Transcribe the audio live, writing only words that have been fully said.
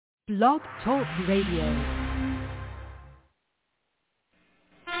Blog Talk Radio.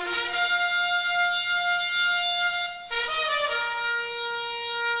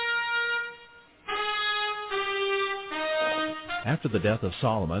 After the death of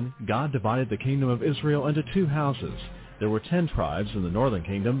Solomon, God divided the kingdom of Israel into two houses. There were 10 tribes in the northern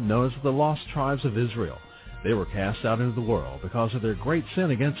kingdom known as the lost tribes of Israel. They were cast out into the world because of their great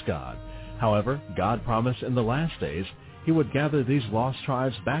sin against God. However, God promised in the last days he would gather these lost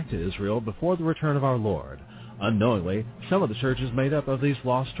tribes back to Israel before the return of our Lord. Unknowingly, some of the churches made up of these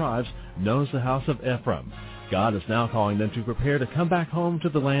lost tribes, known as the house of Ephraim. God is now calling them to prepare to come back home to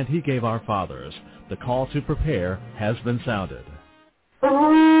the land he gave our fathers. The call to prepare has been sounded.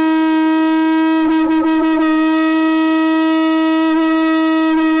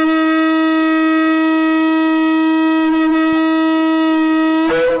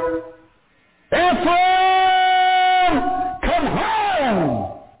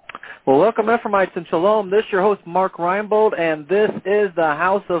 Well, welcome, Ephraimites, and Shalom. This is your host, Mark Reinbold, and this is the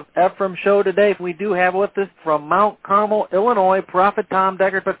House of Ephraim show today. We do have with us from Mount Carmel, Illinois, Prophet Tom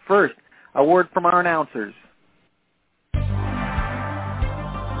Deckard. But first, a word from our announcers.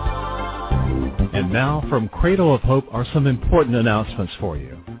 And now, from Cradle of Hope are some important announcements for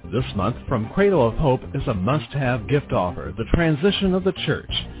you. This month, from Cradle of Hope is a must-have gift offer, the transition of the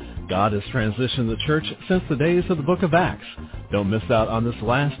church. God has transitioned the church since the days of the book of Acts. Don't miss out on this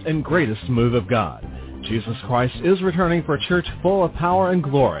last and greatest move of God. Jesus Christ is returning for a church full of power and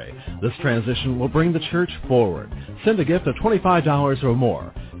glory. This transition will bring the church forward. Send a gift of $25 or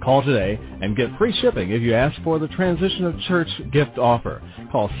more. Call today and get free shipping if you ask for the Transition of Church gift offer.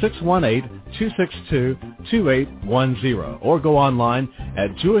 Call 618-262-2810 or go online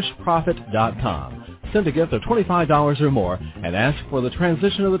at jewishprophet.com. Send a gift of $25 or more and ask for the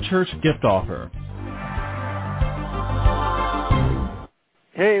Transition of the Church gift offer.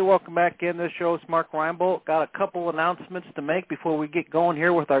 Hey, welcome back in. This show is Mark Reinbold. Got a couple announcements to make before we get going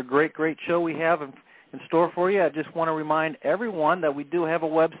here with our great show we have in store for you. I just want to remind everyone that we do have a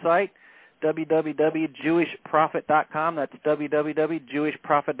website, www.jewishprophet.com. That's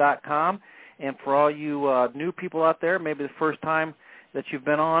www.jewishprophet.com. And for all you new people out there, maybe the first time that you've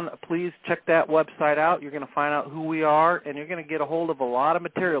been on, please check that website out. You're going to find out who we are, and you're going to get a hold of a lot of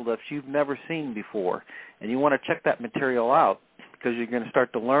material that you've never seen before. And you want to check that material out because you're going to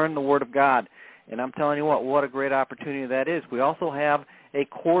start to learn the Word of God. And I'm telling you what a great opportunity that is. We also have a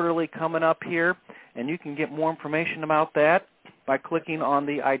quarterly coming up here, and you can get more information about that by clicking on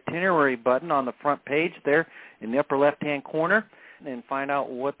the itinerary button on the front page there in the upper left-hand corner and find out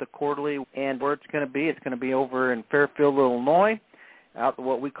what the quarterly and where it's going to be. It's going to be over in Fairfield, Illinois, out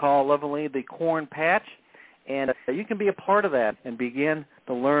what we call lovingly the Corn Patch, and you can be a part of that and begin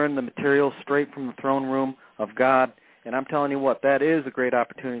to learn the material straight from the throne room of God. And I'm telling you what, that is a great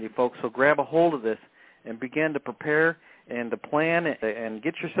opportunity, folks. So grab a hold of this and begin to prepare and to plan and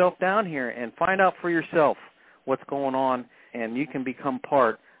get yourself down here and find out for yourself what's going on, and you can become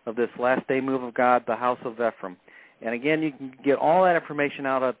part of this last day move of God, the House of Ephraim. And again, you can get all that information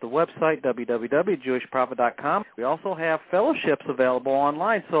out at the website, www.jewishprophet.com. We also have fellowships available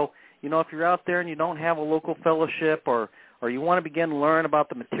online. So, if you're out there and you don't have a local fellowship or you want to begin to learn about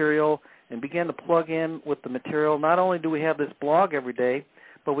the material and begin to plug in with the material, not only do we have this blog every day,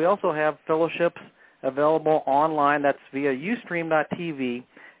 but we also have fellowships available online. That's via ustream.tv,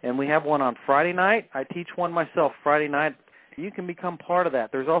 and we have one on Friday night. I teach one myself Friday night. You can become part of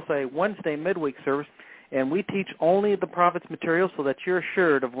that. There's also a Wednesday midweek service, and we teach only the prophet's material so that you're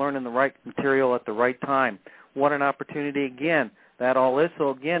assured of learning the right material at the right time. What an opportunity, again, that all is.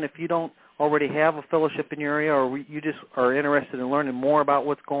 So, again, if you don't already have a fellowship in your area or you just are interested in learning more about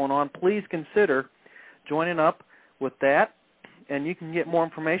what's going on, please consider joining up with that. And you can get more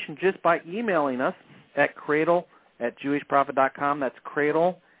information just by emailing us at cradle@jewishprophet.com. That's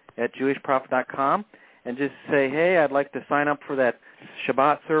cradle@jewishprophet.com. And just say, hey, I'd like to sign up for that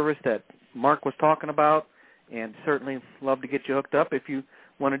Shabbat service that Mark was talking about, and certainly love to get you hooked up. If you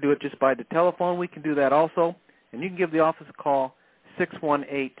want to do it just by the telephone, we can do that also. And you can give the office a call,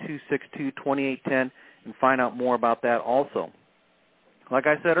 618-262-2810, and find out more about that also. Like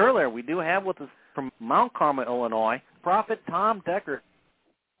I said earlier, we do have with us from Mount Carmel, Illinois, Prophet Tom Deckard.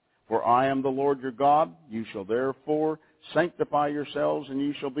 For I am the Lord your God. You shall therefore sanctify yourselves, and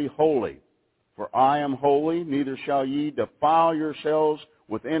ye shall be holy. For I am holy, neither shall ye defile yourselves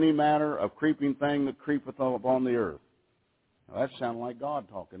with any manner of creeping thing that creepeth upon the earth. Now, that sounds like God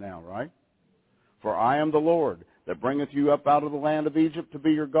talking now, right? For I am the Lord that bringeth you up out of the land of Egypt to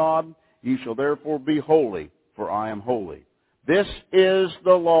be your God. Ye shall therefore be holy, for I am holy. This is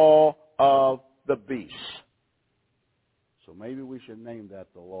the law of the beasts. So maybe we should name that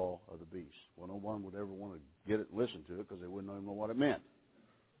the law of the beast. Well, no one would ever want to get it and listen to it because they wouldn't even know what it meant.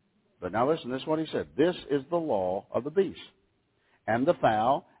 But now listen, this is what he said. This is the law of the beast, and the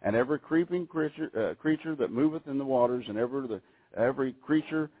fowl, and every creeping creature that moveth in the waters, and every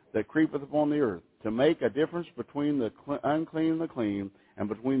creature that creepeth upon the earth, to make a difference between the unclean and the clean, and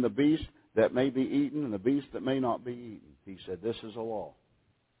between the beast that may be eaten and the beast that may not be eaten. He said, this is a law.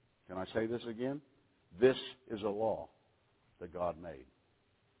 Can I say this again? This is a law that God made.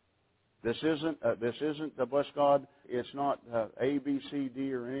 This isn't bless God, it's not A, B, C,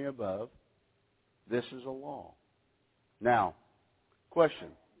 D, or any above. This is a law. Now, question.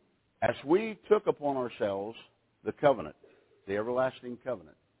 As we took upon ourselves the covenant, the everlasting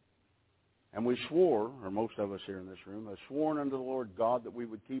covenant, and we swore, or most of us here in this room, have sworn unto the Lord God that we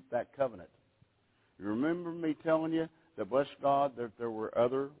would keep that covenant. You remember me telling you that, bless God, that there were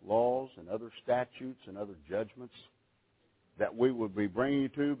other laws and other statutes and other judgments that we would be bringing you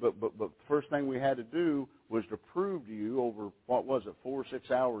to, but the first thing we had to do was to prove to you over, 4 or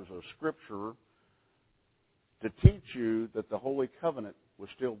 6 hours of Scripture to teach you that the Holy Covenant was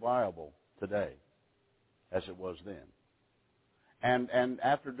still viable today as it was then. And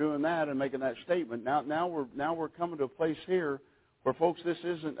after doing that and making that statement, now we're coming to a place here where, folks, this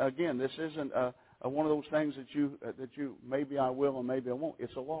isn't one of those things that you maybe I will and maybe I won't.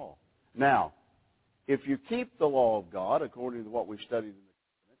 It's a law. Now, if you keep the law of God according to what we studied in the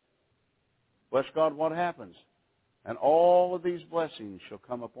covenant, bless God, what happens? And all of these blessings shall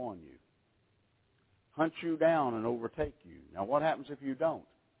come upon you, hunt you down and overtake you. Now, what happens if you don't?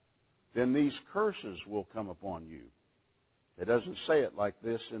 Then these curses will come upon you. It doesn't say it like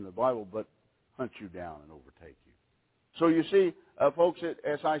this in the Bible, but hunt you down and overtake you. So you see, folks,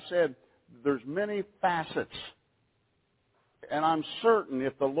 as I said, there's many facets. And I'm certain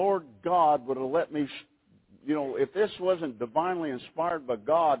if the Lord God would have let me, if this wasn't divinely inspired by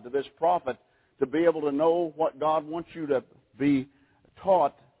God to this prophet to be able to know what God wants you to be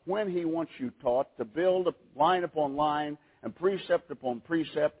taught, when He wants you taught, to build line upon line and precept upon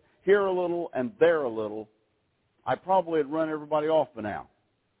precept, here a little and there a little, I probably had run everybody off by now.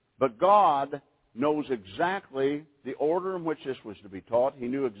 But God knows exactly the order in which this was to be taught. He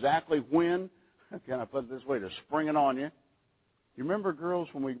knew exactly when, can I put it this way, to spring it on you. You remember, girls,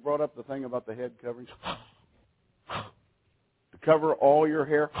 when we brought up the thing about the head coverings? To cover all your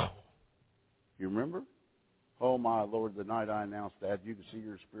hair? You remember? Oh, my Lord, the night I announced that, you could see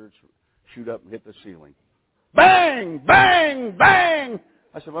your spirits shoot up and hit the ceiling. Bang! Bang! Bang!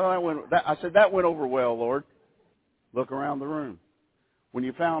 I said, well, that went over well, Lord. Look around the room. When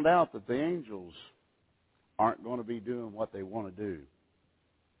you found out that the angels aren't going to be doing what they want to do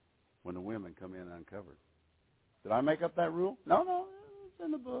when the women come in uncovered. Did I make up that rule? No, it's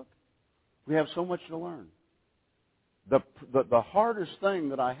in the book. We have so much to learn. The hardest thing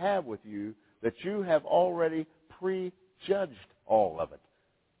that I have with you, that you have already prejudged all of it.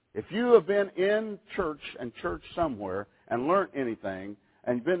 If you have been in church and church somewhere and learned anything,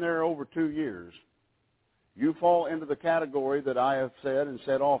 and you've been there over 2 years, you fall into the category that I have said and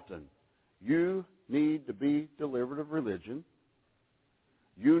said often. You need to be delivered of religion.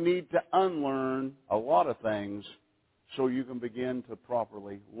 You need to unlearn a lot of things so you can begin to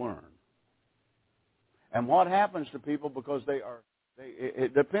properly learn. And what happens to people, because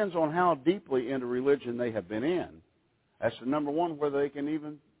it depends on how deeply into religion they have been in. That's the number one, whether they can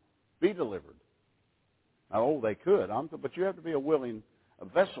even be delivered. Now, they could, but you have to be a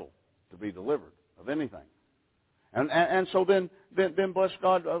vessel to be delivered of anything. And so then bless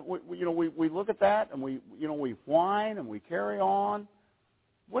God, we look at that and we whine and we carry on.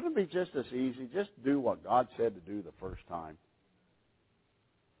 Wouldn't it be just as easy just do what God said to do the first time?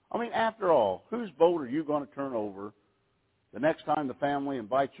 I mean, after all, whose boat are you going to turn over the next time the family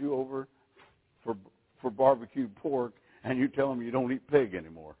invites you over for barbecued pork and you tell them you don't eat pig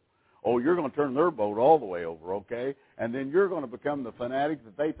anymore? Oh, you're going to turn their boat all the way over, okay? And then you're going to become the fanatic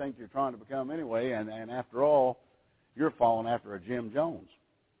that they think you're trying to become anyway, and after all, you're falling after a Jim Jones.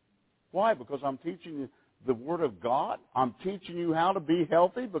 Why? Because I'm teaching you the Word of God. I'm teaching you how to be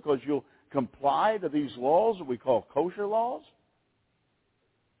healthy because you'll comply to these laws that we call kosher laws.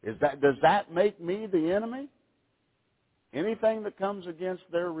 Does that make me the enemy? Anything that comes against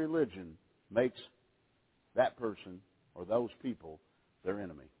their religion makes that person or those people their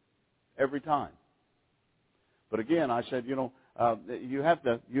enemy. Every time. But again, I said, you have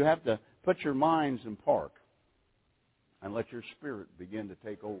to put your minds in park and let your spirit begin to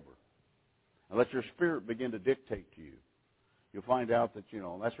take over. And let your spirit begin to dictate to you. You'll find out that,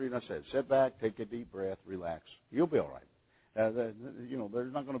 that's the reason I said, sit back, take a deep breath, relax. You'll be all right.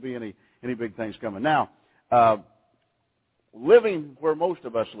 There's not going to be any big things coming. Now, living where most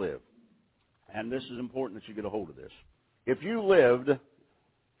of us live, and this is important that you get a hold of this. If you lived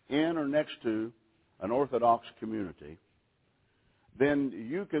in or next to an Orthodox community, then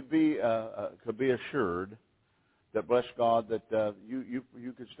you could be assured that, bless God, that you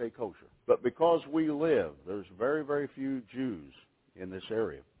could stay kosher. But because there's very, very few Jews in this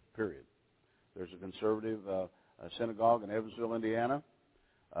area, period. There's a conservative synagogue in Evansville, Indiana.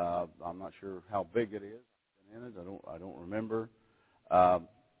 I'm not sure how big it is. In it, I don't remember.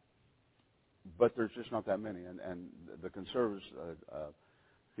 But there's just not that many, and the conservatives,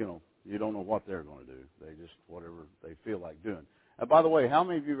 you don't know what they're going to do. They just whatever they feel like doing. And by the way, how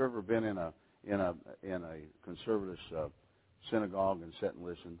many of you have ever been in a conservative synagogue and sat and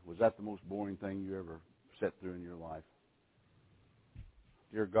listened? Was that the most boring thing you ever sat through in your life?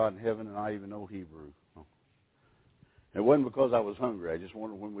 Dear God in heaven, and I even know Hebrew. Oh. It wasn't because I was hungry. I just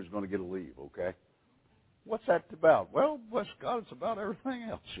wondered when we was going to get a leave. Okay. What's that about? Well, bless God, it's about everything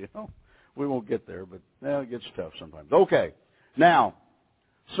else. We won't get there, but it gets tough sometimes. Okay. Now,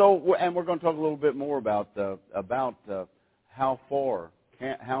 and we're going to talk a little bit more about how far,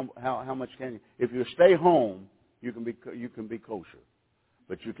 how much can you? If you stay home, you can be kosher,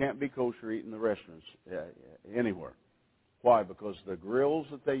 but you can't be kosher eating in the restaurants anywhere. Why? Because the grills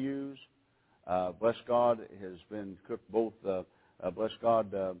that they use, bless God, has been cooked both, bless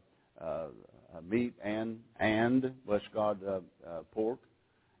God, meat and bless God, pork,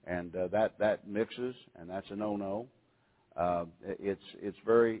 and that mixes, and that's a no-no. It's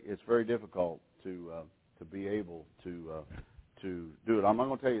very difficult to be able to do it. I'm not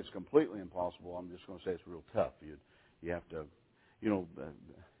going to tell you it's completely impossible. I'm just going to say it's real tough. You have to you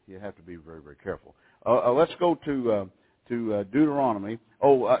have to be very, very careful. Let's go to Deuteronomy.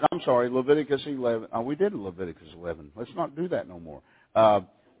 I'm sorry, Leviticus 11. We did Leviticus 11. Let's not do that no more.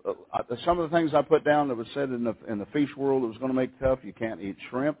 Some of the things I put down that was said in the fish world that was going to make tough. You can't eat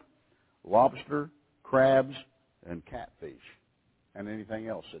shrimp, lobster, crabs, and catfish, and anything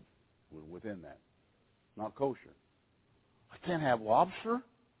else that within that. Not kosher. I can't have lobster.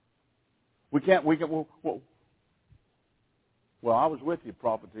 We can. Well, I was with you,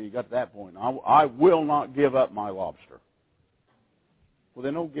 prophet, till you got to that point. I will not give up my lobster. Well,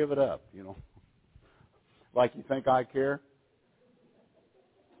 then don't give it up, Like you think I care?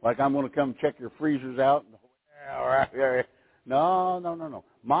 Like I'm going to come check your freezers out? No.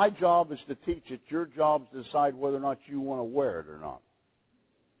 My job is to teach it. Your job is to decide whether or not you want to wear it or not.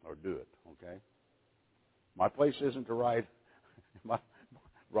 Or do it, okay? My place isn't to ride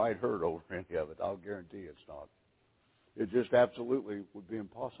herd over any of it. I'll guarantee it's not. It just absolutely would be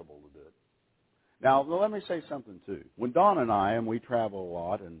impossible to do it. Now, let me say something, too. When Don and I, we travel a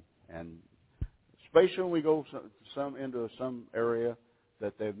lot, and especially when we go into some area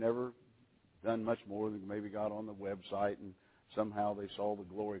that they've never done much more than maybe got on the website, and somehow they saw the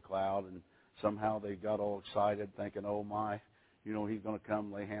glory cloud, and somehow they got all excited thinking, oh, my, he's going to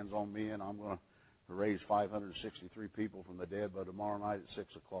come lay hands on me, and I'm going to raise 563 people from the dead by tomorrow night at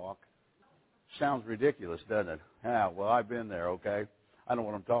 6 o'clock. Sounds ridiculous, doesn't it? Yeah, well, I've been there, okay? I know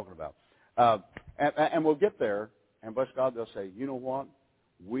what I'm talking about. And we'll get there, and bless God, they'll say, you know what?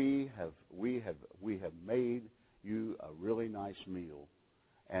 We have made you a really nice meal,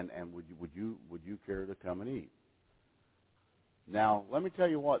 and would you care to come and eat? Now, let me tell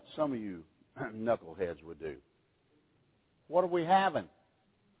you what some of you knuckleheads would do. What are we having?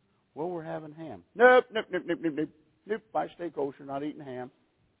 Well, we're having ham. Nope. I stay kosher, not eating ham.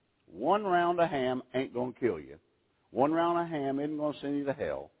 One round of ham ain't going to kill you. One round of ham isn't going to send you to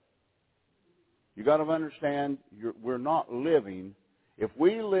hell. You got to understand, we're not living. If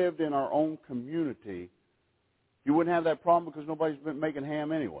we lived in our own community, you wouldn't have that problem because nobody's been making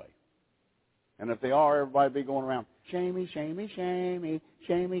ham anyway. And if they are, everybody would be going around, shamey, shamey, shamey,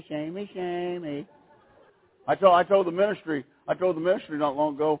 shamey, shamey, shamey. I told the ministry not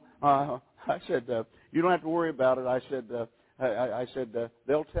long ago. I said, you don't have to worry about it. I said,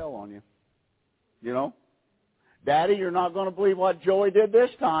 they'll tell on you. Daddy, you're not going to believe what Joey did this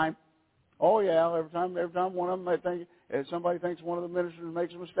time. Oh yeah, every time one of them if somebody thinks one of the ministers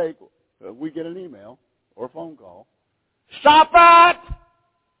makes a mistake, we get an email or a phone call. Stop it!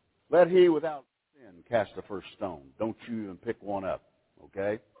 Let he without sin cast the first stone. Don't you even pick one up,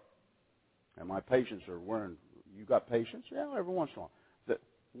 okay? And my patients are wearing. You got patients? Yeah, every once in a while.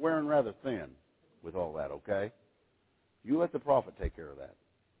 Wearing rather thin with all that, okay? You let the prophet take care of that.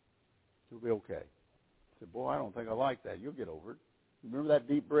 It'll be okay. I said, boy, I don't think I like that. You'll get over it. Remember that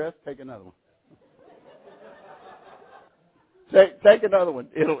deep breath? Take another one. Take another one.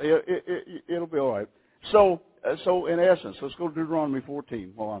 It'll be all right. So in essence, let's go to Deuteronomy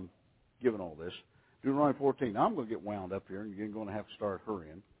 14 while I'm giving all this. Deuteronomy 14. Now, I'm going to get wound up here, and you're going to have to start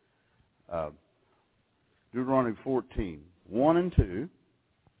hurrying. Deuteronomy 14, 1 and 2.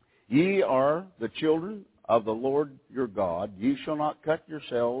 Ye are the children of the Lord your God. Ye shall not cut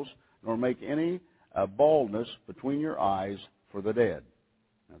yourselves, nor make any baldness between your eyes for the dead.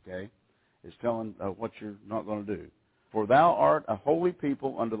 Okay? It's telling what you're not going to do. For thou art a holy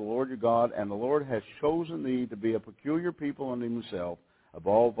people unto the Lord your God, and the Lord has chosen thee to be a peculiar people unto himself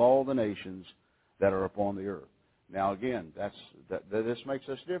above all the nations that are upon the earth. Now again, this makes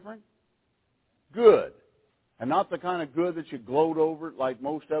us different. Good. And not the kind of good that you gloat over it like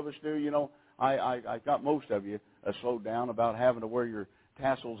most of us do. You know, I got most of you slowed down about having to wear your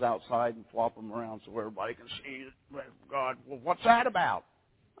tassels outside and flop them around so everybody can see it. God, well, what's that about?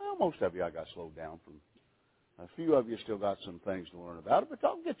 Well, most of you I got slowed down from. A few of you still got some things to learn about it, but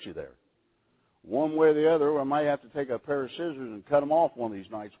I'll get you there. One way or the other, I might have to take a pair of scissors and cut them off one of these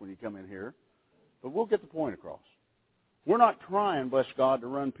nights when you come in here. But we'll get the point across. We're not trying, bless God, to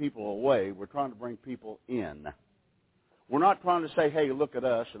run people away. We're trying to bring people in. We're not trying to say, hey, look at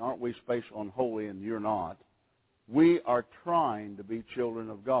us, and aren't we special and holy, and you're not. We are trying to be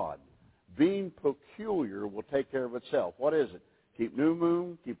children of God. Being peculiar will take care of itself. What is it? Keep New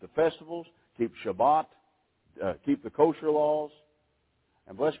Moon, keep the festivals, keep Shabbat, keep the kosher laws.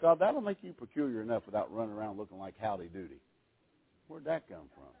 And bless God, that'll make you peculiar enough without running around looking like Howdy Doody. Where'd that come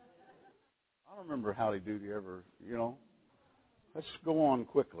from? I don't remember Howdy Doody ever, you know. Let's go on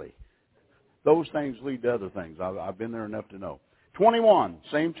quickly. Those things lead to other things. I've been there enough to know. 21,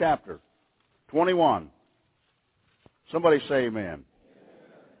 same chapter. 21. Somebody say amen.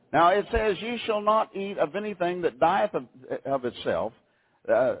 Now it says, ye shall not eat of anything that dieth of itself.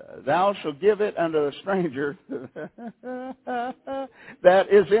 Thou shalt give it unto a stranger that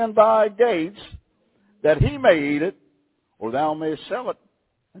is in thy gates, that he may eat it, or thou mayest sell it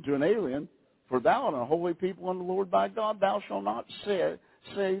unto an alien. For thou art a holy people unto the Lord thy God. Thou shalt not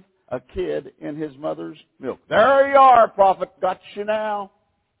save a kid in his mother's milk. There you are, prophet. Got you now.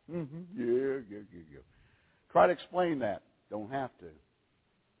 Yeah. Try to explain that. Don't have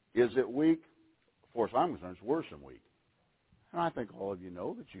to. Is it weak? As far as I'm concerned, it's worse than weak. And I think all of you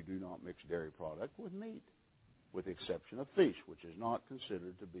know that you do not mix dairy product with meat, with the exception of fish, which is not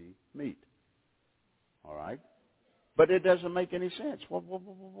considered to be meat. All right? But it doesn't make any sense.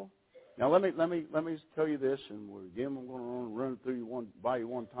 Now let me tell you this, and again I'm going to run it through you by you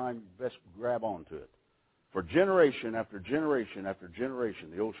one time. You best grab onto it. For generation after generation after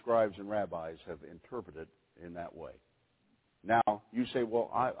generation, the old scribes and rabbis have interpreted in that way. Now you say, well,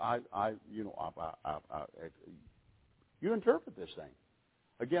 you interpret this thing.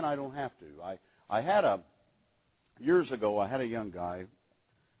 Again, I don't have to. Years ago, I had a young guy,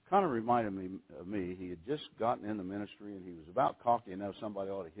 kind of reminded me of me. He had just gotten in the ministry, and he was about cocky enough somebody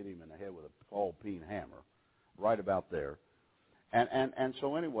ought to hit him in the head with a tall peen hammer, right about there. And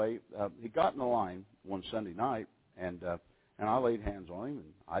so anyway, he got in the line one Sunday night, and I laid hands on him,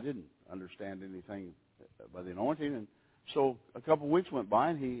 and I didn't understand anything by the anointing. And so a couple of weeks went by,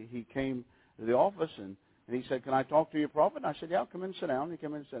 and he came to the office, and he said, can I talk to you, prophet? And I said, yeah, come in and sit down. He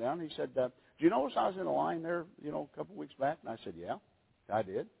came in and sat down. And he said, do you notice I was in the line there, a couple of weeks back? And I said, yeah, I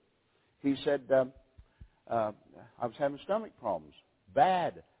did. He said, I was having stomach problems,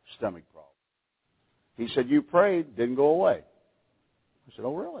 bad stomach problems. He said, you prayed, didn't go away. I said,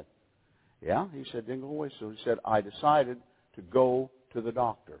 oh, really? Yeah, he said, didn't go away. So he said, I decided to go to the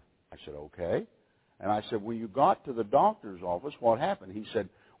doctor. I said, okay. And I said, when you got to the doctor's office, what happened? He said,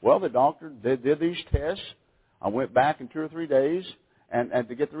 well, the doctor did these tests. I went back in 2 or 3 days and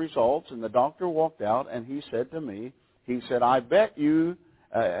to get the results, and the doctor walked out, and he said to me, he said, I bet you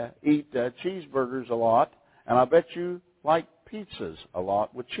eat cheeseburgers a lot, and I bet you like pizzas a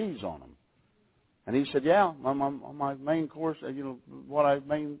lot with cheese on them. And he said, yeah, my main course, what I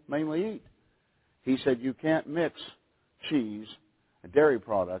mainly eat. He said, you can't mix cheese, a dairy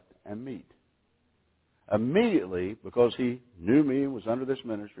product, and meat. Immediately, because he knew me and was under this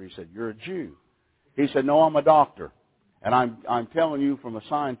ministry, he said, you're a Jew. He said, no, I'm a doctor. And I'm telling you from a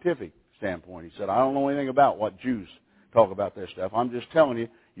scientific standpoint. He said, I don't know anything about what Jews talk about this stuff. I'm just telling you,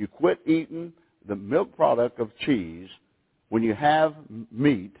 you quit eating the milk product of cheese when you have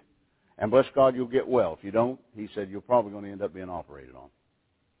meat, and bless God, you'll get well. If you don't, he said, you're probably going to end up being operated on.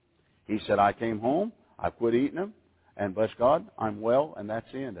 He said, I came home, I quit eating them, and bless God, I'm well, and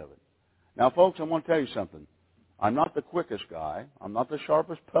that's the end of it. Now, folks, I want to tell you something. I'm not the quickest guy. I'm not the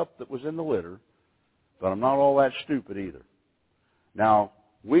sharpest pup that was in the litter, but I'm not all that stupid either. Now,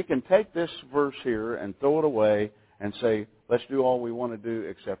 we can take this verse here and throw it away and say, let's do all we want to do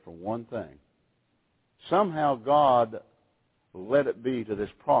except for one thing. Somehow God let it be to this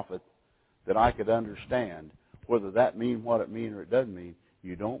prophet that I could understand whether that mean what it mean or it doesn't mean.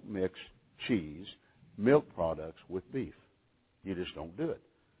 You don't mix cheese, milk products with beef. You just don't do it.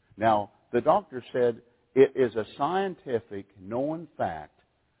 Now, the doctor said it is a scientific, known fact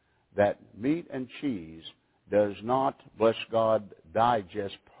that meat and cheese does not, bless God,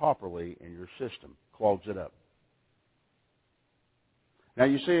 digest properly in your system. Clogs it up. Now,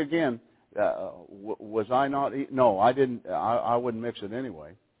 you see, again, was I not eating? No, I didn't. I wouldn't mix it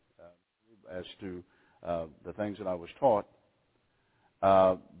anyway as to the things that I was taught.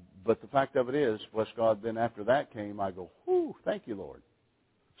 But the fact of it is, bless God, then after that came, I go, whew, thank you, Lord.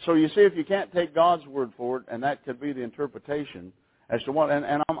 So you see, if you can't take God's word for it, and that could be the interpretation as to what, and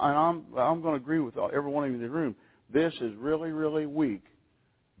I'm going to agree with every one of you in the room, this is really, really weak,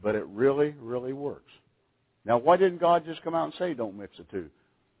 but it really, really works. Now, why didn't God just come out and say, don't mix the two?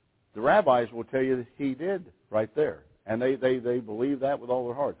 The rabbis will tell you that he did right there, and they believe that with all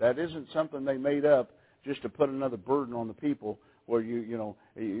their heart. That isn't something they made up just to put another burden on the people. Where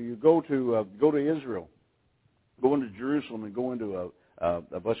you go to Israel, go into Jerusalem, and go into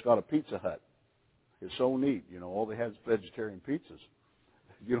a Pizza Hut. It's so neat. All they have is vegetarian pizzas.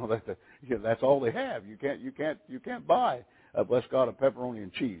 That's all they have. You can't buy a pepperoni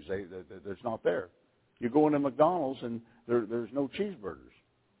and cheese. That's not there. You go into McDonald's and there's no cheeseburgers.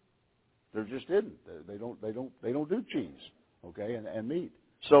 There just isn't. They don't do cheese, okay, and meat.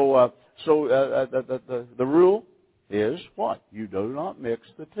 So the rule is what? You do not mix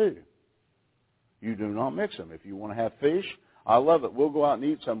the two. You do not mix them. If you want to have fish, I love it. We'll go out and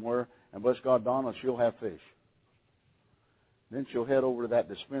eat somewhere, and bless God, Donna, she'll have fish. Then she'll head over to that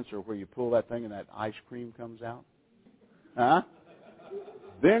dispenser where you pull that thing and that ice cream comes out. Huh?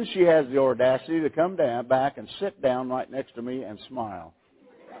 Then she has the audacity to come back and sit down right next to me and smile.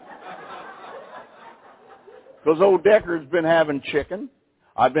 Because old Deckard's been having chicken.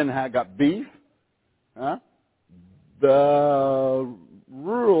 I've got beef. Huh? The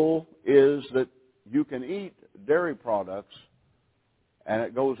rule is that you can eat dairy products, and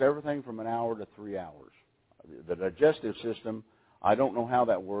it goes everything from an hour to 3 hours. The digestive system, I don't know how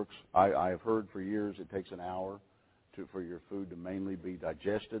that works. I have heard for years it takes an hour for your food to mainly be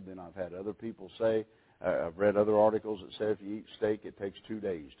digested. Then I've had other people say, I've read other articles that say if you eat steak, it takes 2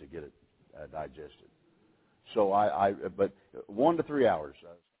 days to get it digested. So but 1 to 3 hours.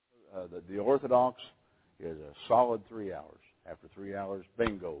 The Orthodox is a solid 3 hours. After 3 hours,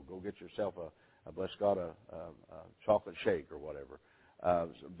 bingo, go get yourself a chocolate shake or whatever.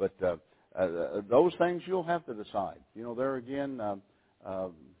 But those things you'll have to decide. There again,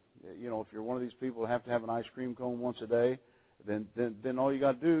 if you're one of these people who have to have an ice cream cone once a day, then all you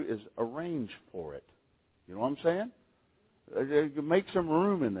got to do is arrange for it. You know what I'm saying? Make some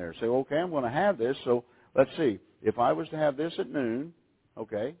room in there. Say, okay, I'm going to have this. So let's see. If I was to have this at noon,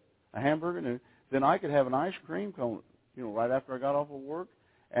 okay, a hamburger at noon, then I could have an ice cream cone, right after I got off of work,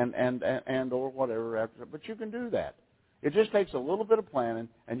 and or whatever after. But you can do that. It just takes a little bit of planning,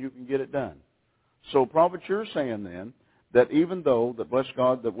 and you can get it done. So, Prophet, you're saying then that even though that, bless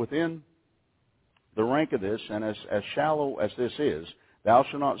God, that within the rank of this, and as shallow as this is, thou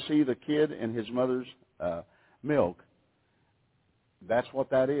shalt not see the kid in his mother's milk. That's what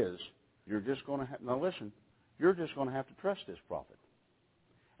that is. You're just going to have, now listen, you're just going to have to trust this prophet.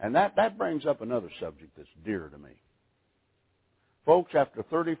 And that brings up another subject that's dear to me. Folks, after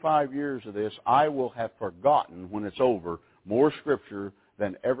 35 years of this, I will have forgotten when it's over more Scripture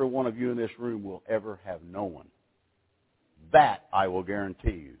than every one of you in this room will ever have known. That I will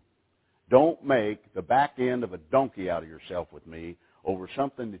guarantee you. Don't make the back end of a donkey out of yourself with me over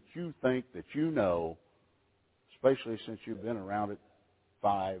something that you think that you know, especially since you've been around it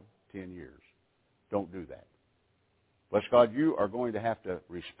 5, 10 years. Don't do that. Bless God, you are going to have to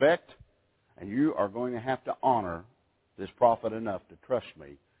respect and you are going to have to honor this prophet enough to trust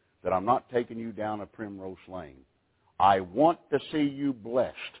me that I'm not taking you down a primrose lane. I want to see you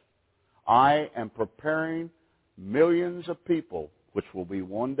blessed. I am preparing millions of people, which will be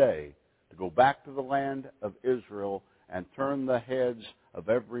one day, to go back to the land of Israel and turn the heads of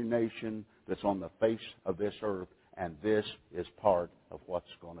every nation that's on the face of this earth, and this is part of what's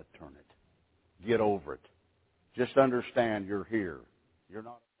going to turn it. Get over it. Just understand you're here. You're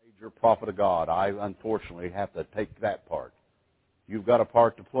not a major prophet of God. I, unfortunately, have to take that part. You've got a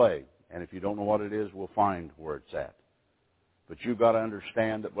part to play, and if you don't know what it is, we'll find where it's at. But you've got to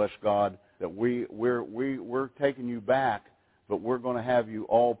understand that, bless God, that we're taking you back, but we're going to have you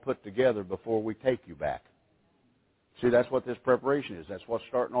all put together before we take you back. See, that's what this preparation is. That's what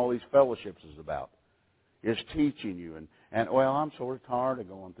starting all these fellowships is about. is teaching you. And well, I'm sort of tired of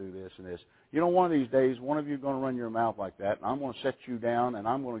going through this and this. You know, one of these days, one of you is going to run your mouth like that, and I'm going to set you down, and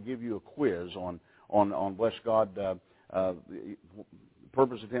I'm going to give you a quiz on bless God, the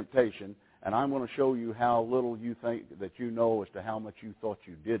purpose of temptation, and I'm going to show you how little you think that you know as to how much you thought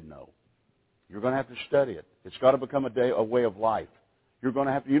you did know. You're going to have to study it. It's got to become a way of life. You're going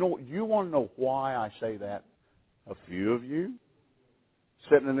to have to, you want to know why I say that? A few of you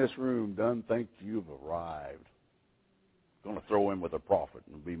sitting in this room done think you've arrived. Going to throw in with a prophet,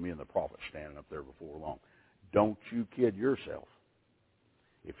 and it'll be me and the prophet standing up there before long. Don't you kid yourself.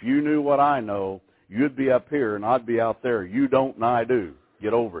 If you knew what I know, you'd be up here and I'd be out there. You don't and I do.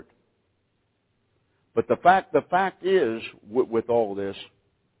 Get over it. But the fact is, with all this,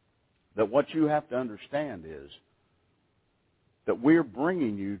 that what you have to understand is that we're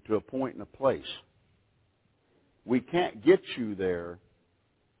bringing you to a point and a place. We can't get you there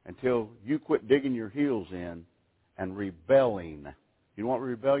until you quit digging your heels in and rebelling. You know what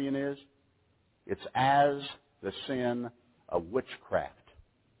rebellion is? It's as the sin of witchcraft.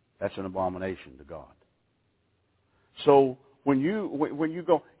 That's an abomination to God. So when you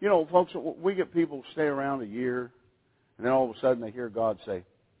go, folks, we get people stay around a year, and then all of a sudden they hear God say,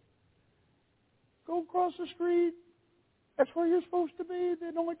 "Go across the street. That's where you're supposed to be. The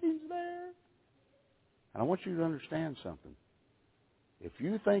anointing's there." And I want you to understand something. If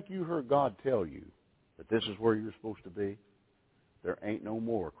you think you heard God tell you that this is where you're supposed to be, there ain't no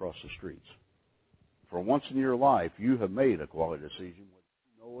more across the streets. For once in your life, you have made a quality decision, whether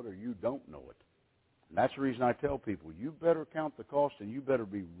you know it or you don't know it. And that's the reason I tell people, you better count the cost, and you better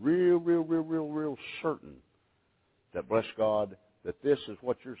be real certain that, bless God, that this is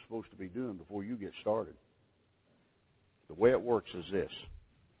what you're supposed to be doing before you get started. The way it works is this.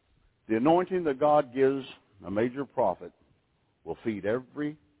 The anointing that God gives a major prophet will feed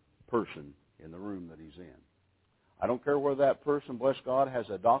every person in the room that he's in. I don't care whether that person, bless God, has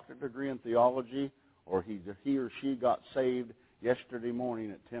a doctorate degree in theology or he or she got saved yesterday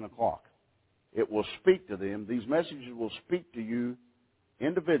morning at 10 o'clock. It will speak to them. These messages will speak to you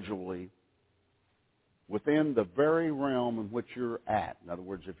individually within the very realm in which you're at. In other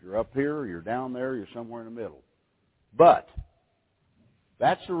words, if you're up here or you're down there, you're somewhere in the middle. But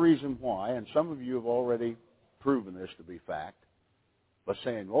that's the reason why, and some of you have already proven this to be fact, by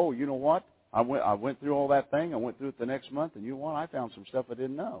saying, "Oh, you know what? I went through all that thing. I went through it the next month, and you know what? I found some stuff I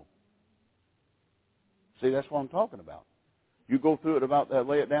didn't know." See, that's what I'm talking about. You go through it about that,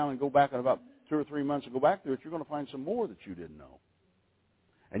 lay it down, and go back in about 2 or 3 months and go back through it, you're going to find some more that you didn't know.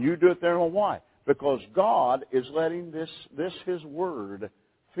 And you do it there. Well, why? Because God is letting this His Word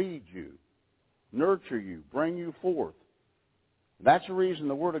feed you, nurture you, bring you forth. That's the reason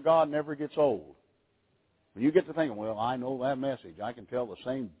the Word of God never gets old. When you get to thinking, well, I know that message. I can tell the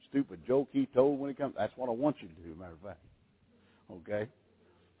same stupid joke he told when he comes. That's what I want you to do, matter of fact. Okay?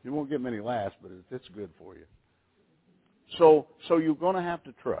 You won't get many laughs, but it's good for you. So you're going to have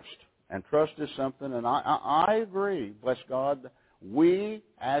to trust. And trust is something, and I agree, bless God, we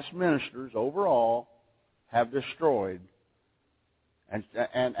as ministers overall have destroyed. And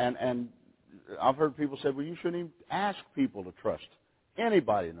I've heard people say, well, you shouldn't even ask people to trust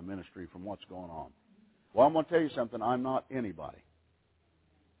anybody in the ministry from what's going on. Well, I'm going to tell you something. I'm not anybody.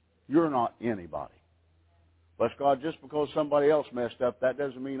 You're not anybody. Bless God, just because somebody else messed up, that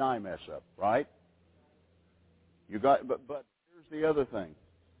doesn't mean I mess up, right? But here's the other thing.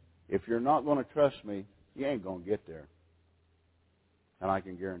 If you're not going to trust me, you ain't going to get there. And I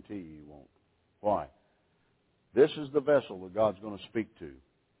can guarantee you won't. Why? This is the vessel that God's going to speak to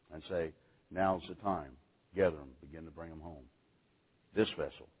and say, now's the time. Gather them. Begin to bring them home. This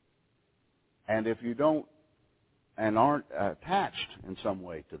vessel. And if you don't and aren't attached in some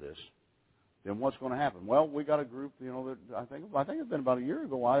way to this, then what's going to happen? Well, we got a group, that I think it's been about a year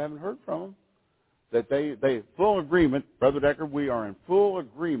ago. I haven't heard from them. That they full agreement, Brother Deckard, we are in full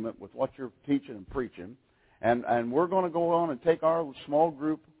agreement with what you're teaching and preaching. And we're going to go on and take our small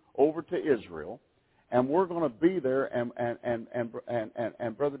group over to Israel. And we're going to be there.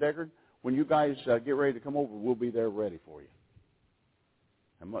 And Brother Deckard, when you guys get ready to come over, we'll be there ready for you.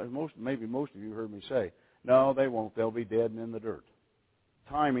 And maybe most of you heard me say, no, they won't. They'll be dead and in the dirt.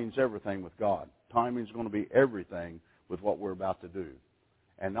 Timing's everything with God. Timing's going to be everything with what we're about to do.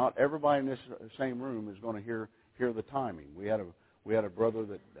 And not everybody in this same room is going to hear the timing. We had a brother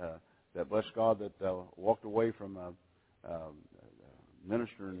that bless God, that walked away from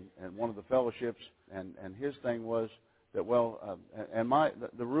ministering in one of the fellowships, and his thing was that,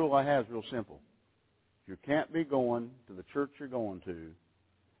 the rule I have is real simple. You can't be going to the church you're going to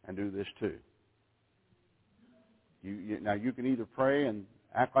and do this too. Now you can either pray and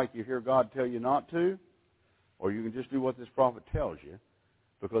act like you hear God tell you not to, or you can just do what this prophet tells you,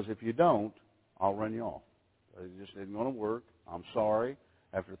 because if you don't, I'll run you off. It just isn't going to work. I'm sorry.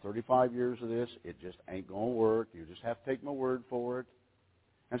 After 35 years of this, it just ain't going to work. You just have to take my word for it.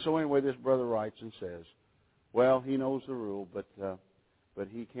 And so anyway, this brother writes and says, well, he knows the rule, but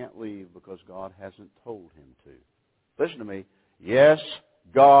he can't leave because God hasn't told him to. Listen to me. Yes,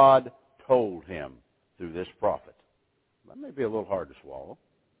 God told him through this prophet. That may be a little hard to swallow.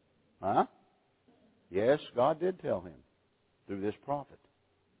 Huh? Yes, God did tell him through this prophet.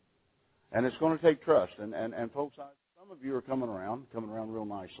 And it's going to take trust. And folks, some of you are coming around real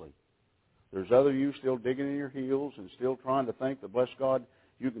nicely. There's other of you still digging in your heels and still trying to think that, bless God,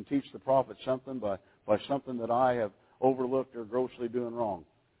 you can teach the prophet something by something that I have overlooked or grossly doing wrong.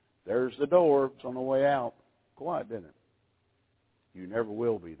 There's the door. It's on the way out. Quiet, didn't it? You never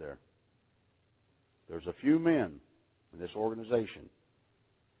will be there. There's a few men in this organization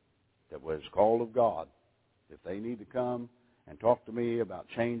that was called of God. If they need to come and talk to me about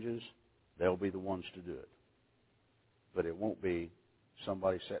changes, they'll be the ones to do it. But it won't be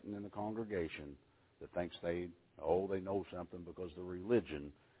somebody sitting in the congregation that thinks they know something because the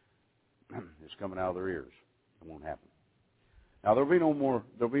religion is coming out of their ears. It won't happen. Now there'll be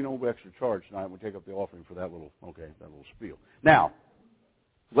no extra charge tonight. We'll take up the offering for that little spiel. Now,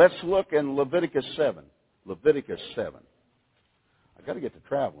 let's look in Leviticus 7. Leviticus 7. I've got to get to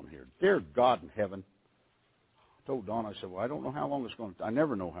traveling here. Dear God in heaven. I told Don, I said, well, I don't know how long it's going to. I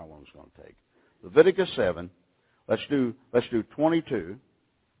never know how long it's going to take. Leviticus 7. Let's do 22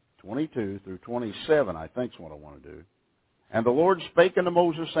 through 27, I think is what I want to do. And the Lord spake unto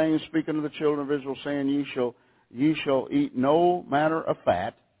Moses, saying, speaking to the children of Israel, saying, Ye shall eat no manner of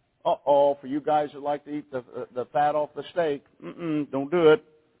fat. For you guys that like to eat the fat off the steak, don't do it.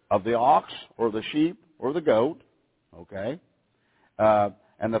 Of the ox, or the sheep, or the goat, okay?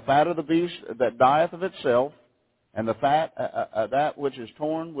 And the fat of the beast that dieth of itself, and the fat, that which is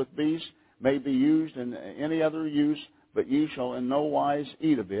torn with beasts, may be used in any other use, but ye shall in no wise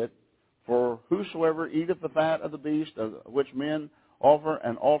eat of it. For whosoever eateth the fat of the beast, of which men offer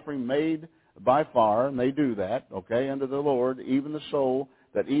an offering made by fire, and they do that, okay, unto the Lord, even the soul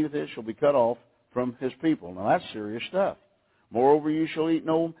that eateth it shall be cut off from his people. Now that's serious stuff. Moreover, you shall eat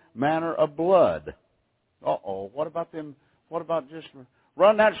no manner of blood. What about them? What about just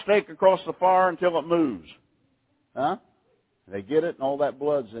run that steak across the fire until it moves? Huh? They get it, and all that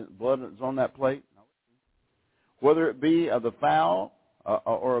blood is on that plate. Whether it be of the fowl,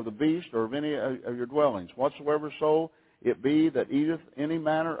 or of the beast, or of any of your dwellings, whatsoever soul it be that eateth any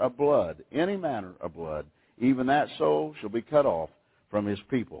manner of blood, even that soul shall be cut off from his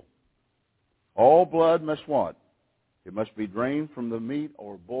people. All blood must what? It must be drained from the meat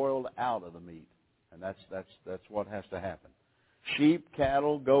or boiled out of the meat. And that's what has to happen. Sheep,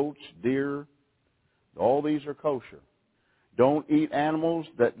 cattle, goats, deer, all these are kosher. Don't eat animals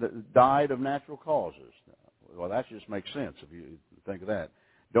that died of natural causes. Well, that just makes sense if you think of that.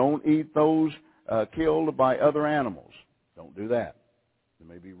 Don't eat those killed by other animals. Don't do that. There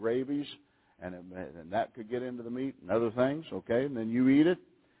may be rabies, and that could get into the meat and other things, okay? And then you eat it.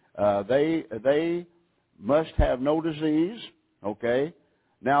 They must have no disease, okay?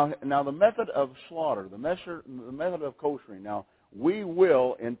 Now the method of slaughter, the method of kosher. Now we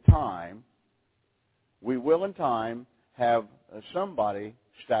will in time have somebody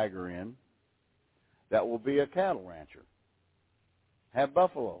stagger in that will be a cattle rancher, have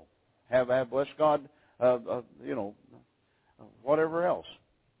buffalo, have bless God, whatever else,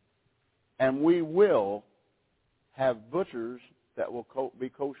 and we will have butchers that will be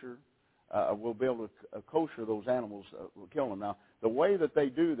kosher. Will be able to kosher those animals, kill them. Now, the way that they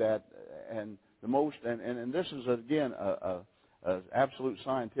do that, and this is again a absolute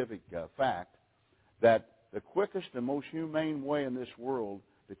scientific fact, that the quickest and most humane way in this world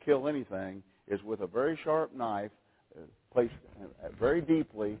to kill anything is with a very sharp knife, placed very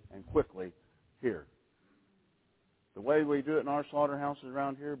deeply and quickly here. The way we do it in our slaughterhouses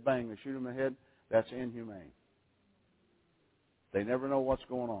around here, bang, they shoot them in the head. That's inhumane. They never know what's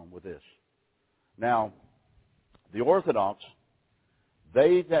going on with this. Now, the Orthodox,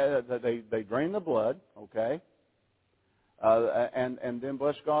 they drain the blood, okay, and then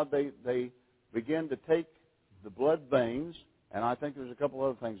bless God, they begin to take the blood veins, and I think there's a couple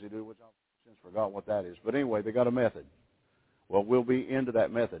other things they do, which I've since forgot what that is. But anyway, they got a method. Well, we'll be into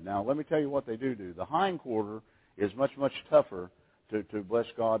that method. Now, let me tell you what they do. The hind quarter is much tougher to bless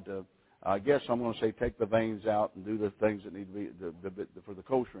God to. I guess I'm going to say take the veins out and do the things that need to be for the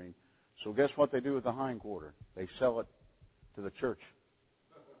koshering. So guess what they do with the hind quarter? They sell it to the church.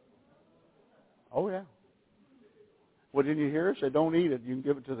 Oh, yeah. Well, didn't you hear us? They don't eat it. You can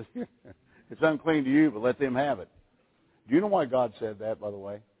give it to the... It's unclean to you, but let them have it. Do you know why God said that, by the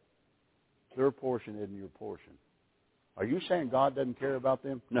way? Their portion isn't your portion. Are you saying God doesn't care about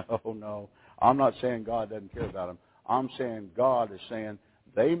them? No. I'm not saying God doesn't care about them. I'm saying God is saying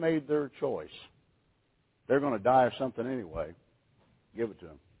they made their choice. They're going to die of something anyway. Give it to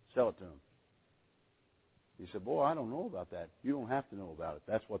them. Sell it to them. He said, boy, I don't know about that. You don't have to know about it.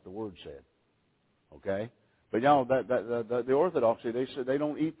 That's what the Word said. Okay? But you know, the Orthodoxy, they said they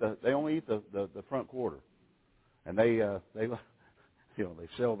only eat the front quarter. And they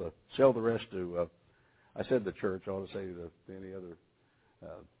sell the rest to I said the church. I ought to say to any other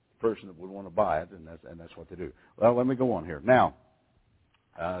person that would want to buy it, and that's what they do. Well, let me go on here. Now,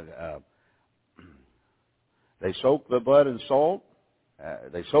 they soak the blood in salt.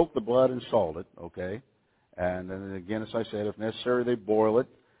 They soak the blood and salt it, okay? And then again, as I said, if necessary, they boil it.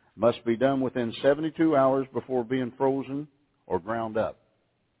 Must be done within 72 hours before being frozen or ground up.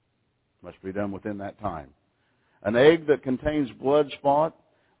 Must be done within that time. An egg that contains blood spot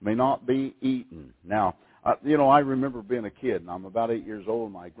may not be eaten. Now, I remember being a kid, and I'm about 8 years old,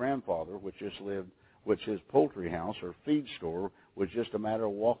 and my grandfather, which his poultry house or feed store was just a matter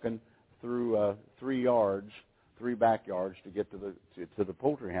of walking through 3 backyards to get to the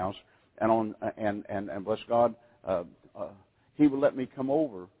poultry house, and bless God, he would let me come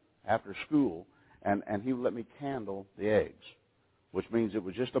over after school, and he would let me candle the eggs, which means it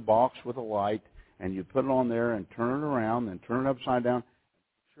was just a box with a light, and you put it on there and turn it around, then turn it upside down.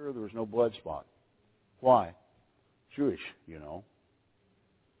 Sure, there was no blood spot. Why? Jewish,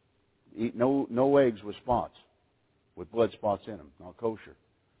 Eat no eggs with spots, with blood spots in them, not kosher.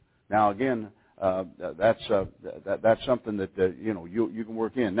 Now again, that's something that you can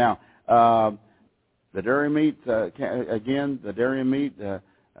work in. Now, the dairy meat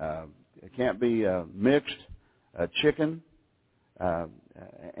can't be mixed. Chicken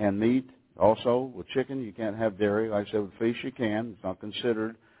and meat also. With chicken, you can't have dairy. Like I said, with fish, you can. It's not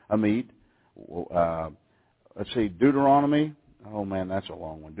considered a meat. Let's see, Deuteronomy. Oh man, that's a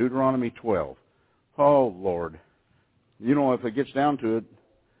long one. Deuteronomy 12. Oh Lord, if it gets down to it,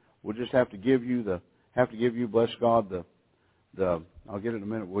 we'll just have to give you, bless God, the I'll get it in a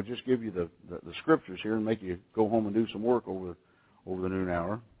minute. We'll just give you the scriptures here and make you go home and do some work over the noon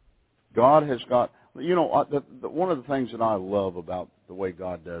hour. God has got, one of the things that I love about the way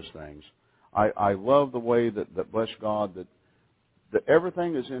God does things, I love the way that bless God, that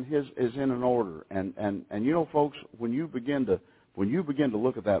everything is in an order. And folks, when you begin to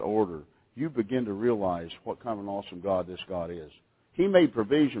look at that order, you begin to realize what kind of an awesome God this God is. He made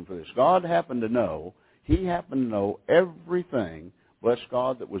provision for this. God happened to know, He happened to know everything, bless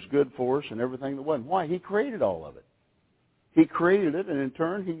God, that was good for us and everything that wasn't. Why? He created all of it. He created it, and in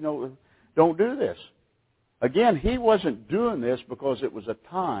turn, He knows, don't do this. Again, He wasn't doing this because it was a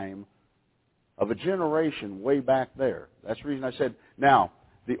time of a generation way back there. That's the reason I said, now,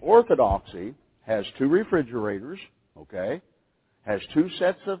 the Orthodoxy has 2 refrigerators, okay, has 2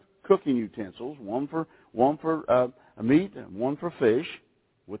 sets of cooking utensils, one for meat and one for fish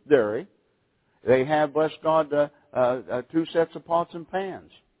with dairy. They have, bless God, 2 sets of pots and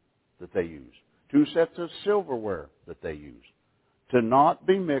pans that they use, 2 sets of silverware that they use, to not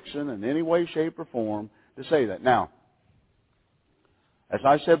be mixing in any way, shape, or form to say that. Now, as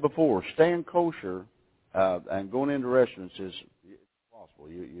I said before, staying kosher and going into restaurants is possible.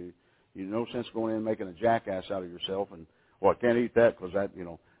 You no sense going in and making a jackass out of yourself and, I can't eat that because that,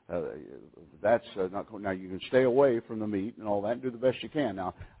 that's not. Now you can stay away from the meat and all that and do the best you can.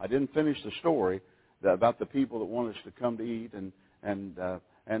 Now I didn't finish the story about the people that want us to come to eat and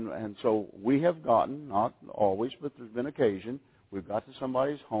so we have gotten, not always, but there's been occasion, we've got to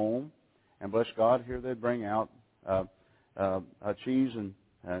somebody's home, and bless God, here they bring out a cheese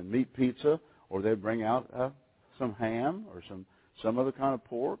and meat pizza, or they bring out some ham or some other kind of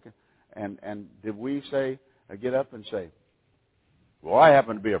pork, and did we say get up and say, well, I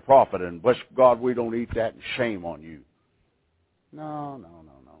happen to be a prophet, and bless God, we don't eat that, and shame on you. No.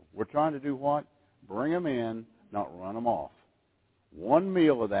 We're trying to do what? Bring them in, not run them off. One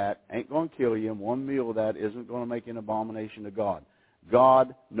meal of that ain't going to kill you, and one meal of that isn't going to make an abomination to God.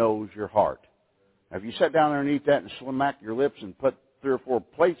 God knows your heart. Now, if you sit down there and eat that and smack your lips and put 3 or 4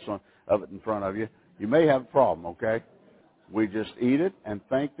 plates of it in front of you, you may have a problem, okay? We just eat it and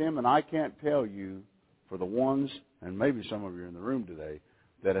thank them, and I can't tell you for the ones, and maybe some of you are in the room today,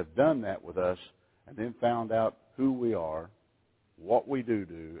 that have done that with us and then found out who we are, what we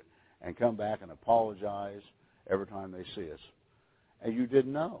do, and come back and apologize every time they see us. And you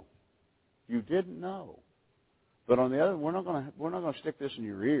didn't know. You didn't know. But on the other, we're not going to stick this in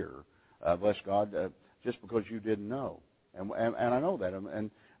your ear, bless God, just because you didn't know. And I know that.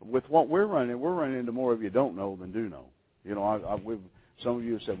 And with what we're running into more of you don't know than do know. You know, some of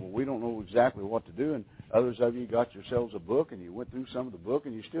you have said, well, we don't know exactly what to do, and others of you got yourselves a book, and you went through some of the book,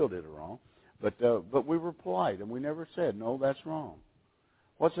 and you still did it wrong. But we were polite, and we never said, no, that's wrong.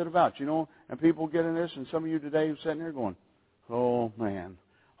 What's it about? You know, and people get in this, and some of you today are sitting there going, oh, man,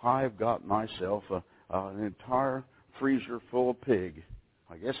 I've got myself an entire freezer full of pig.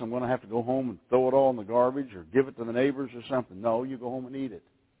 I guess I'm going to have to go home and throw it all in the garbage or give it to the neighbors or something. No, you go home and eat it.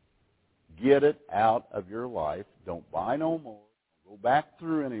 Get it out of your life. Don't buy no more. Don't go back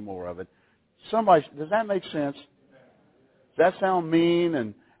through any more of it. Somebody, does that make sense? Does that sound mean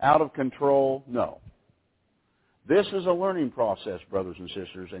and out of control? No. This is a learning process, brothers and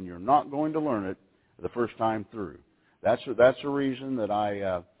sisters, and you're not going to learn it the first time through. That's the reason that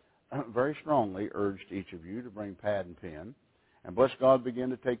I very strongly urged each of you to bring pad and pen, and bless God, begin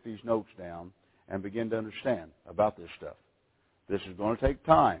to take these notes down and begin to understand about this stuff. This is going to take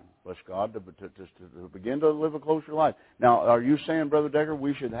time, bless God, to begin to live a closer life. Now, are you saying, Brother Deckard,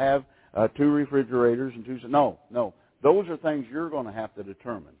 we should have 2 refrigerators and 2? No. Those are things you're going to have to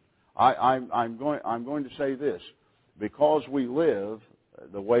determine. I'm going to say this. Because we live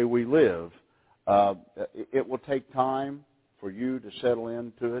the way we live, it will take time for you to settle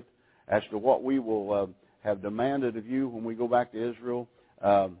into it. As to what we will have demanded of you when we go back to Israel,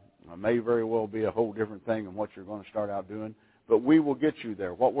 may very well be a whole different thing than what you're going to start out doing. But we will get you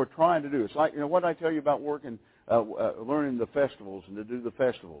there. What we're trying to do, it's like, you know, what I tell you about working, learning the festivals and to do the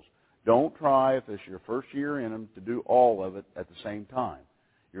festivals. Don't try, if it's your first year in them, to do all of it at the same time.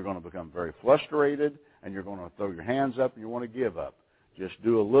 You're going to become very frustrated, and you're going to throw your hands up, and you want to give up. Just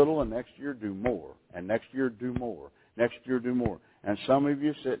do a little, and next year do more, and next year do more, next year do more. And some of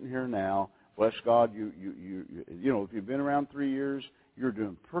you sitting here now, bless God, you know, if you've been around 3 years, you're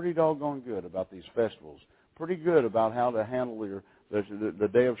doing pretty doggone good about these festivals. Pretty good about how to handle the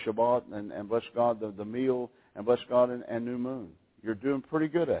day of Shabbat and bless God, the meal, and bless God, and New Moon. You're doing pretty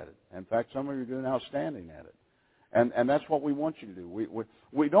good at it. In fact, some of you are doing outstanding at it. And that's what we want you to do.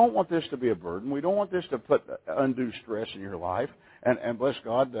 We don't want this to be a burden. We don't want this to put undue stress in your life. And bless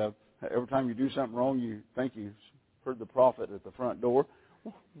God, every time you do something wrong, you think you heard the prophet at the front door.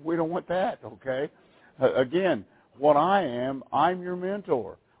 We don't want that, okay? Again, what I am, I'm your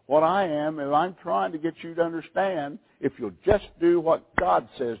mentor. What I am is I'm trying to get you to understand, if you'll just do what God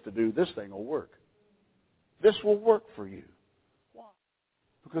says to do, this thing will work. This will work for you. Why?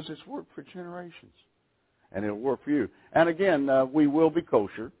 Because it's worked for generations. And it'll work for you. And again, we will be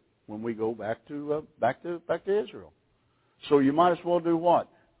kosher when we go back to Israel. So you might as well do what?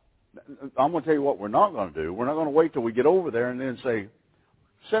 I'm going to tell you what we're not going to do. We're not going to wait till we get over there and then say,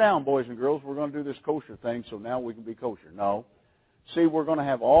 sit down, boys and girls, we're going to do this kosher thing so now we can be kosher. No. See, we're going to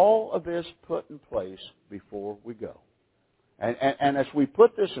have all of this put in place before we go. And as we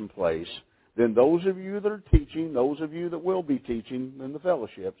put this in place, then those of you that are teaching, those of you that will be teaching in the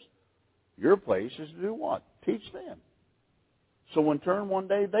fellowships, your place is to do what? Teach them. So in turn, one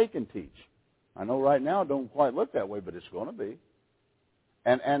day they can teach. I know right now it don't quite look that way, but it's going to be.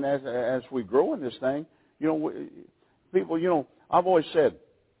 And as we grow in this thing, you know, people, you know, I've always said,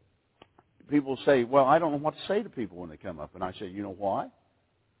 people say, well, I don't know what to say to people when they come up. And I say, you know why?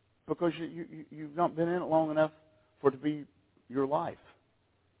 Because you've not been in it long enough for it to be your life.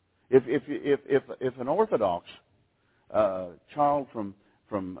 If an Orthodox child from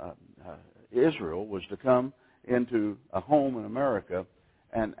Israel was to come into a home in America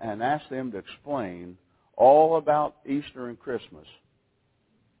and ask them to explain all about Easter and Christmas,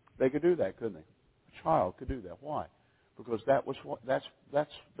 they could do that, couldn't they? A child could do that. Why? Because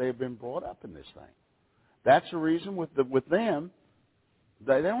they've been brought up in this thing. That's the reason with them,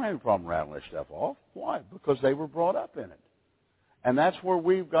 they don't have any problem rattling this stuff off. Why? Because they were brought up in it. And that's where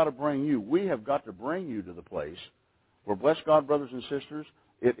we've got to bring you. We have got to bring you to the place where, bless God, brothers and sisters,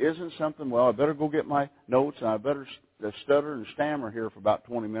 it isn't something, well, I better go get my notes and I better stutter and stammer here for about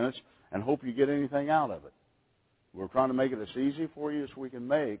 20 minutes and hope you get anything out of it. We're trying to make it as easy for you as we can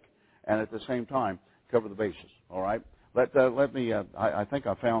make, and at the same time cover the bases. All right? Let me. I think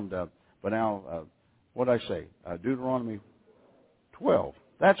I found. But now, what did I say? Deuteronomy 12.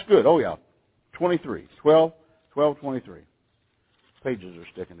 That's good. Oh yeah, 23. 12, 23. Pages are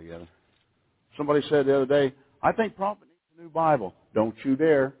sticking together. Somebody said the other day, I think prophet needs a new Bible. Don't you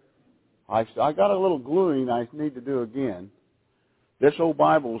dare. I got a little gluing I need to do again. This old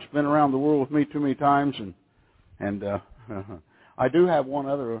Bible has been around the world with me too many times, and I do have one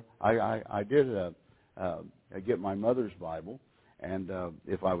other. I did get my mother's Bible, and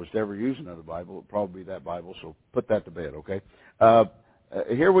if I was to ever use another Bible, it would probably be that Bible. So put that to bed, okay?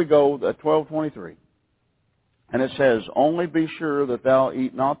 Here we go. 12:23. And it says, only be sure that thou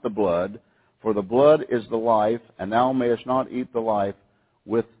eat not the blood, for the blood is the life, and thou mayest not eat the life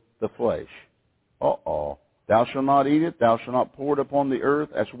with the flesh. Uh-oh. Thou shalt not eat it, thou shalt not pour it upon the earth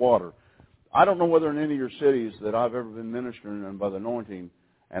as water. I don't know whether in any of your cities that I've ever been ministering in by the anointing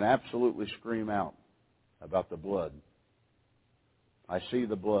and absolutely scream out about the blood. I see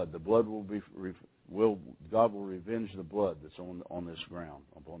the blood. The blood God will revenge the blood that's on this ground,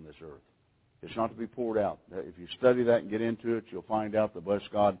 upon this earth. It's not to be poured out. If you study that and get into it, you'll find out that, bless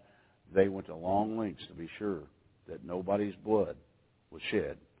God, they went to long lengths to be sure that nobody's blood was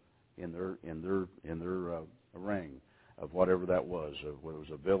shed in their ring of whatever that was, whether it was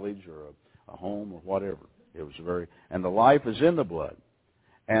a village or a home or whatever. It was and the life is in the blood.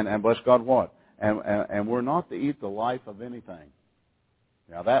 And bless God, what? And we're not to eat the life of anything.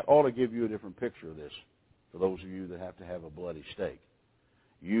 Now that ought to give you a different picture of this for those of you that have to have a bloody steak.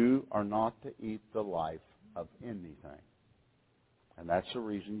 You are not to eat the life of anything. And that's the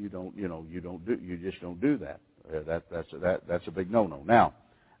reason you just don't do that. That's a big no-no. Now,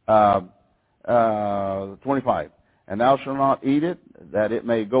 25. And thou shalt not eat it, that it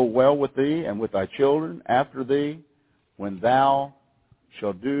may go well with thee and with thy children after thee, when thou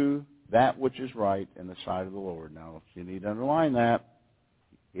shalt do that which is right in the sight of the Lord. Now, you need to underline that.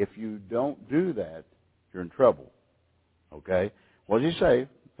 If you don't do that, you're in trouble. Okay? What does he say?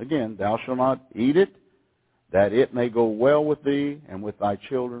 Again, thou shalt not eat it, that it may go well with thee and with thy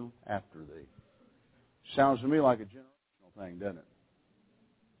children after thee. Sounds to me like a generational thing, doesn't it?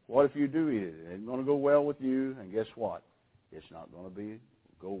 What if you do eat it? It ain't going to go well with you, and guess what? It's not going to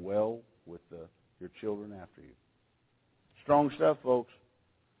go well with your children after you. Strong stuff, folks.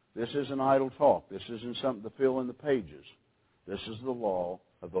 This isn't idle talk. This isn't something to fill in the pages. This is the law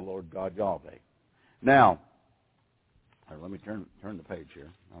of the Lord God Yahweh. Now, let me turn the page here.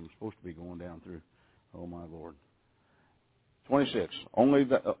 I'm supposed to be going down through, oh my Lord. 26.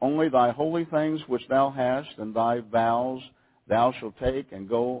 Only thy holy things which thou hast and thy vows thou shalt take and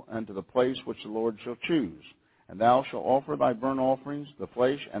go unto the place which the Lord shall choose. And thou shalt offer thy burnt offerings, the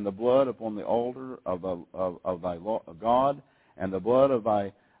flesh and the blood upon the altar of thy God, and the blood of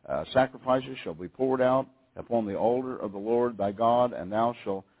thy sacrifices shall be poured out upon the altar of the Lord thy God, and thou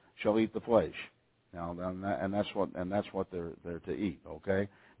shalt eat the flesh. Now, and that's what they're to eat. Okay.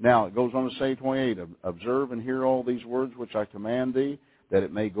 Now it goes on to say, 28. Observe and hear all these words which I command thee, that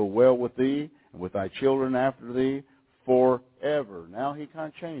it may go well with thee and with thy children after thee forever. Now he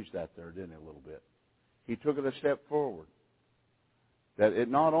kind of changed that there, didn't he, a little bit? He took it a step forward. That it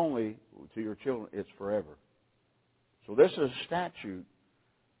not only to your children, it's forever. So this is a statute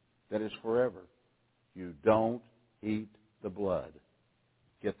that is forever. You don't eat the blood.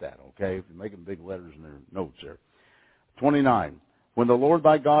 Get that, okay? If you're making big letters in their notes there. 29. When the Lord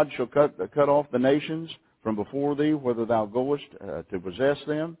thy God shall cut off the nations from before thee, whither thou goest to possess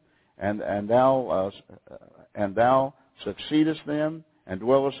them, and thou succeedest them, and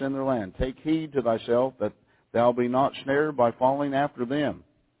dwellest in their land. Take heed to thyself that thou be not snared by falling after them.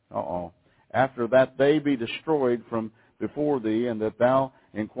 After that they be destroyed from before thee, and that thou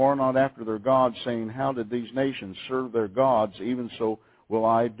inquire not after their gods, saying, how did these nations serve their gods? Even so will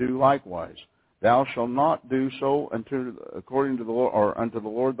I do likewise. Thou shalt not do so according to the Lord, or unto the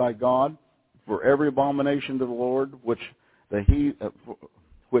Lord thy God, for every abomination to the Lord which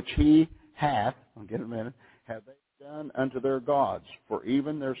he hath, I'll get a minute, have they done unto their gods, for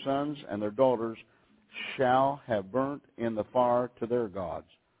even their sons and their daughters shall have burnt in the fire to their gods.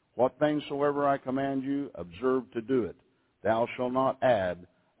 What things soever I command you, observe to do it. Thou shalt not add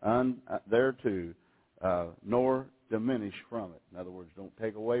thereto, nor diminish from it. In other words, don't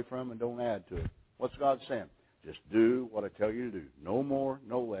take away from and don't add to it. What's God saying? Just do what I tell you to do. No more,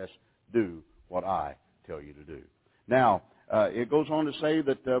 no less. Do what I tell you to do. Now, it goes on to say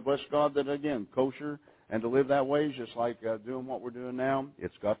that, bless God, that again, kosher and to live that way is just like doing what we're doing now.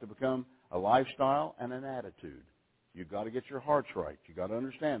 It's got to become a lifestyle and an attitude. You've got to get your hearts right. You've got to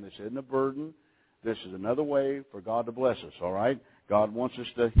understand this isn't a burden. This is another way for God to bless us, all right? God wants us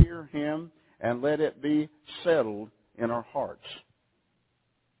to hear Him and let it be settled in our hearts.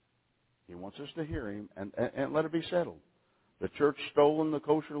 He wants us to hear Him and let it be settled. The church stolen the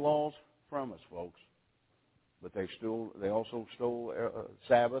kosher laws from us, folks. But they also stole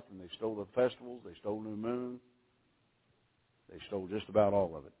Sabbath, and they stole the festivals. They stole New Moon. They stole just about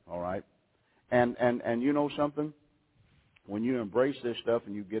all of it, all right? And you know something? When you embrace this stuff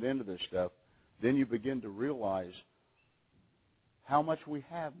and you get into this stuff, then you begin to realize how much we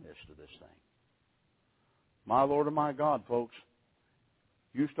have missed of this thing. My Lord and my God, folks,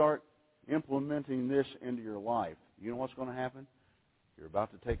 you start implementing this into your life, you know what's going to happen? You're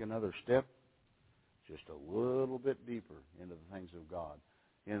about to take another step just a little bit deeper into the things of God,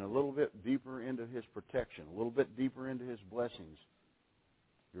 and a little bit deeper into His protection, a little bit deeper into His blessings,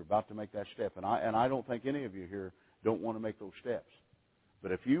 you're about to make that step. And I don't think any of you here don't want to make those steps.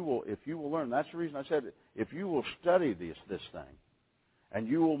 But if you will learn, that's the reason I said it, if you will study this thing, and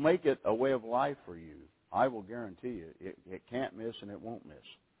you will make it a way of life for you, I will guarantee you it can't miss and it won't miss.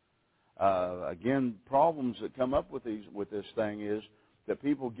 Again, problems that come up with this thing is that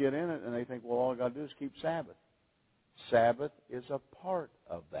people get in it and they think, well, all I got to do is keep Sabbath. Sabbath is a part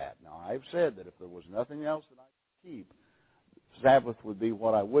of that. Now, I've said that if there was nothing else that I could keep, Sabbath would be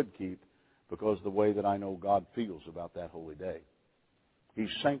what I would keep, because the way that I know God feels about that holy day. He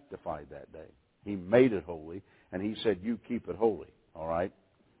sanctified that day. He made it holy, and He said, you keep it holy, all right?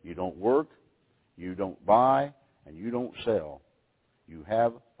 You don't work, you don't buy, and you don't sell. You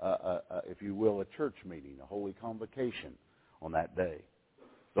have, if you will, a church meeting, a holy convocation on that day.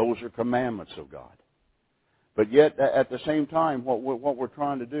 Those are commandments of God. But yet, at the same time, what we're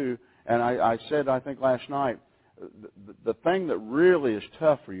trying to do, and I said, I think last night, the thing that really is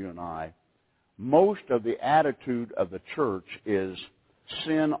tough for you and I, most of the attitude of the church is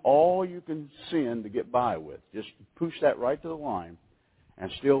sin all you can sin to get by with. Just push that right to the line and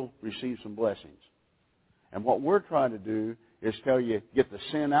still receive some blessings. And what we're trying to do is tell you, get the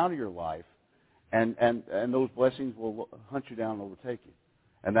sin out of your life, and those blessings will hunt you down and overtake you.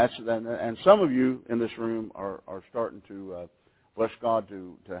 And some of you in this room are starting to bless God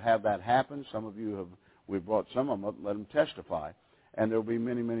to have that happen. Some of you we've brought some of them up and let them testify, and there'll be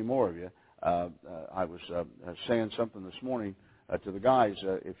many, many more of you. I was saying something this morning to the guys.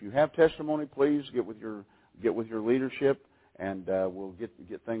 If you have testimony, please get with your leadership, and we'll get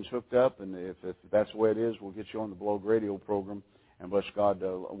things hooked up. And if that's the way it is, we'll get you on the Blog Radio program. And bless God,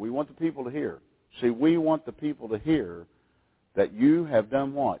 we want the people to hear. See, we want the people to hear that you have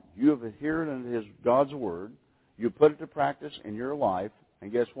done what? You have adhered unto God's Word. You put it to practice in your life,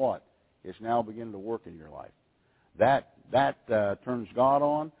 and guess what? It's now beginning to work in your life. That turns God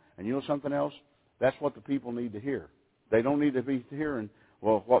on, and you know something else? That's what the people need to hear. They don't need to be hearing,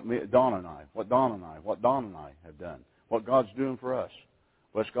 well, what Don and I have done, what God's doing for us.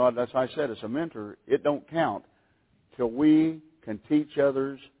 Bless God, as I said, as a mentor, it don't count till we can teach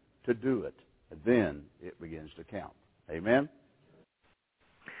others to do it. And then it begins to count. Amen?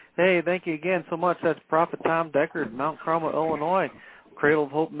 Hey, thank you again so much. That's Prophet Tom Deckard, Mount Carmel, Illinois, Cradle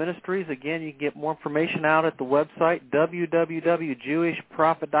of Hope Ministries. Again, you can get more information out at the website,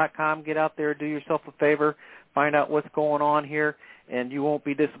 www.jewishprophet.com. Get out there, do yourself a favor, find out what's going on here, and you won't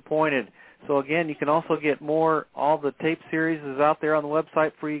be disappointed. So, again, you can also get all the tape series is out there on the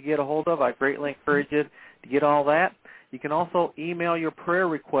website for you to get a hold of. I greatly encourage you to get all that. You can also email your prayer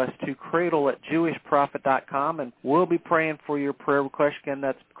request to cradle@jewishprophet.com, and we'll be praying for your prayer request. Again,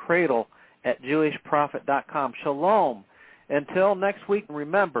 that's cradle@jewishprophet.com. Shalom. Until next week,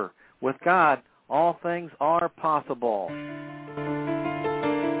 remember, with God, all things are possible.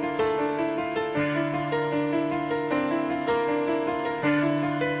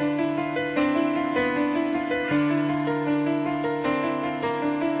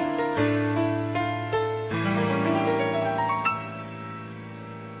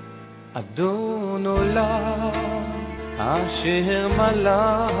 אדון עולם אשר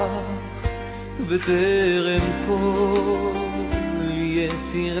מלך בטרם כל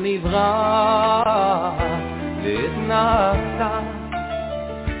יציר נברא לעת נעשה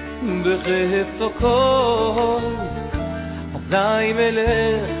בחפצו כל אזי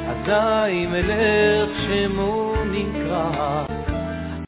מלך שמו נקרא